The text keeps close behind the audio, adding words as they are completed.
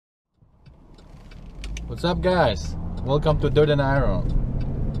What's up guys? Welcome to Dirt and Iron.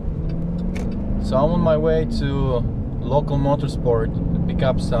 So I'm on my way to local motorsport to pick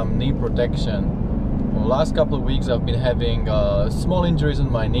up some knee protection. For the last couple of weeks I've been having small injuries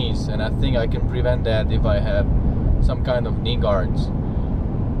on my knees, and I think I can prevent that if I have some kind of knee guards.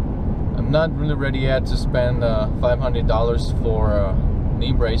 I'm not really ready yet to spend $500 for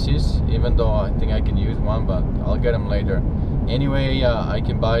knee braces, even though I think I can use one, but I'll get them later. Anyway, I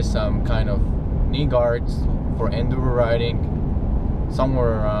can buy some kind of knee guards for enduro riding,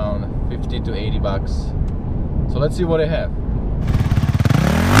 somewhere around 50 to 80 bucks. So let's see what I have.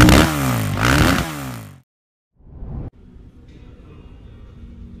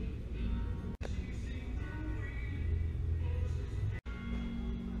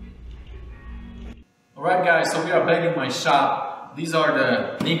 Alright guys, so we are back in my shop. These are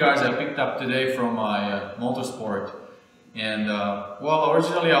the knee guards I picked up today from my motorsport. And well,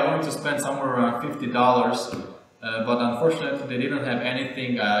 originally I wanted to spend somewhere around $50, but unfortunately they didn't have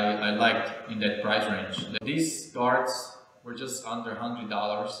anything I liked in that price range. These guards were just under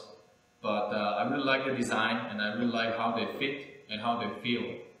 $100, but I really like the design and I really like how they fit and how they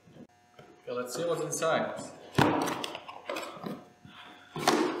feel. Okay, let's see what's inside.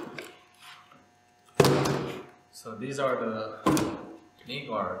 So these are the knee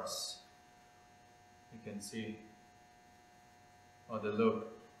guards. You can see how they look.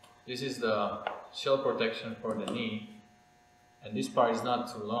 This is the shell protection for the knee, and this part is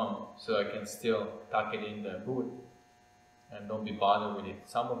not too long, so I can still tuck it in the boot and don't be bothered with it.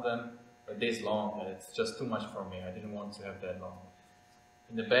 Some of them are this long and it's just too much for me. I didn't want to have that long.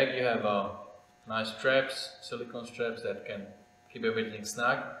 In the back you have nice straps, silicone straps that can keep everything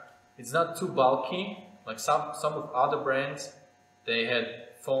snug. It's not too bulky. Like some of other brands, they had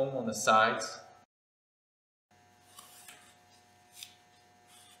foam on the sides.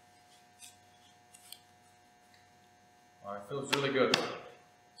 Oh, it feels really good.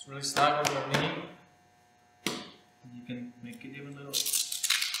 It's really snug on your knee. And you can make it even a little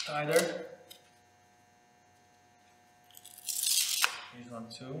tighter. Here's one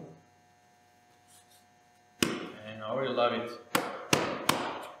too. And I really love it.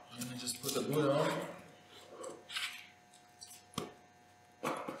 Let me just put the boot on.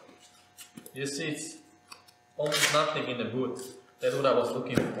 You see, it's almost nothing in the boot. That's what I was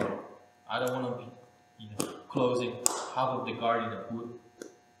looking for. I don't want to be, closing half of the guard in the boot.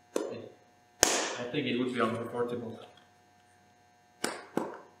 I think it would be uncomfortable.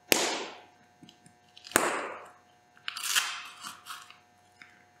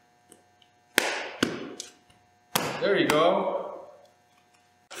 There you go.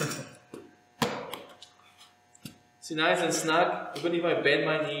 See, nice and snug. Even if I bend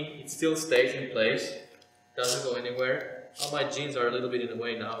my knee, it still stays in place. Doesn't go anywhere. All my jeans are a little bit in the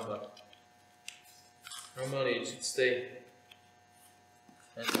way now, but normally it should stay.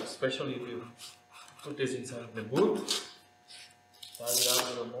 And especially if you put this inside the boot, slide it out a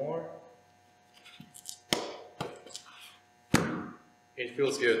little more. It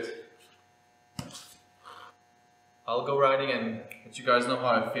feels good. I'll go riding and let you guys know how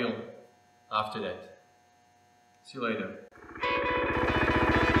I feel after that. See you later.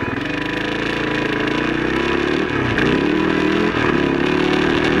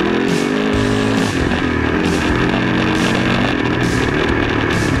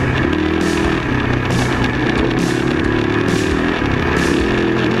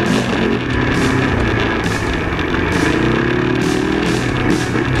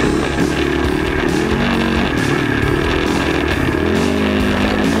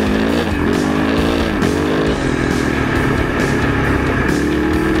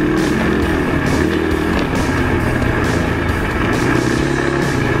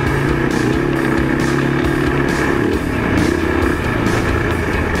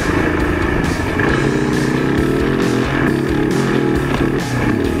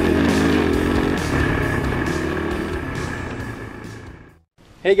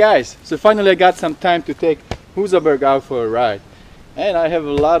 Hey guys, so finally I got some time to take Husaberg out for a ride, and I have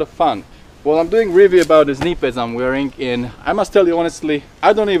a lot of fun. Well, I'm doing review about these knee pads I'm wearing, and I must tell you honestly,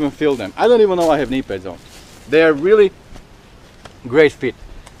 I don't even feel them. I don't even know I have knee pads on. They are really great fit.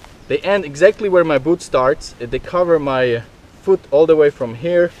 They end exactly where my boot starts, and they cover my foot all the way from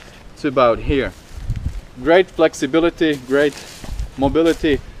here to about here. Great flexibility, great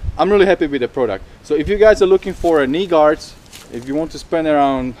mobility. I'm really happy with the product. So if you guys are looking for knee guards, if you want to spend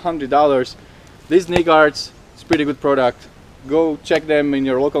around $100, these knee guards, it's a pretty good product. Go check them in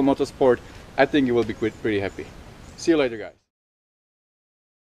your local motorsport. I think you will be pretty happy. See you later guys.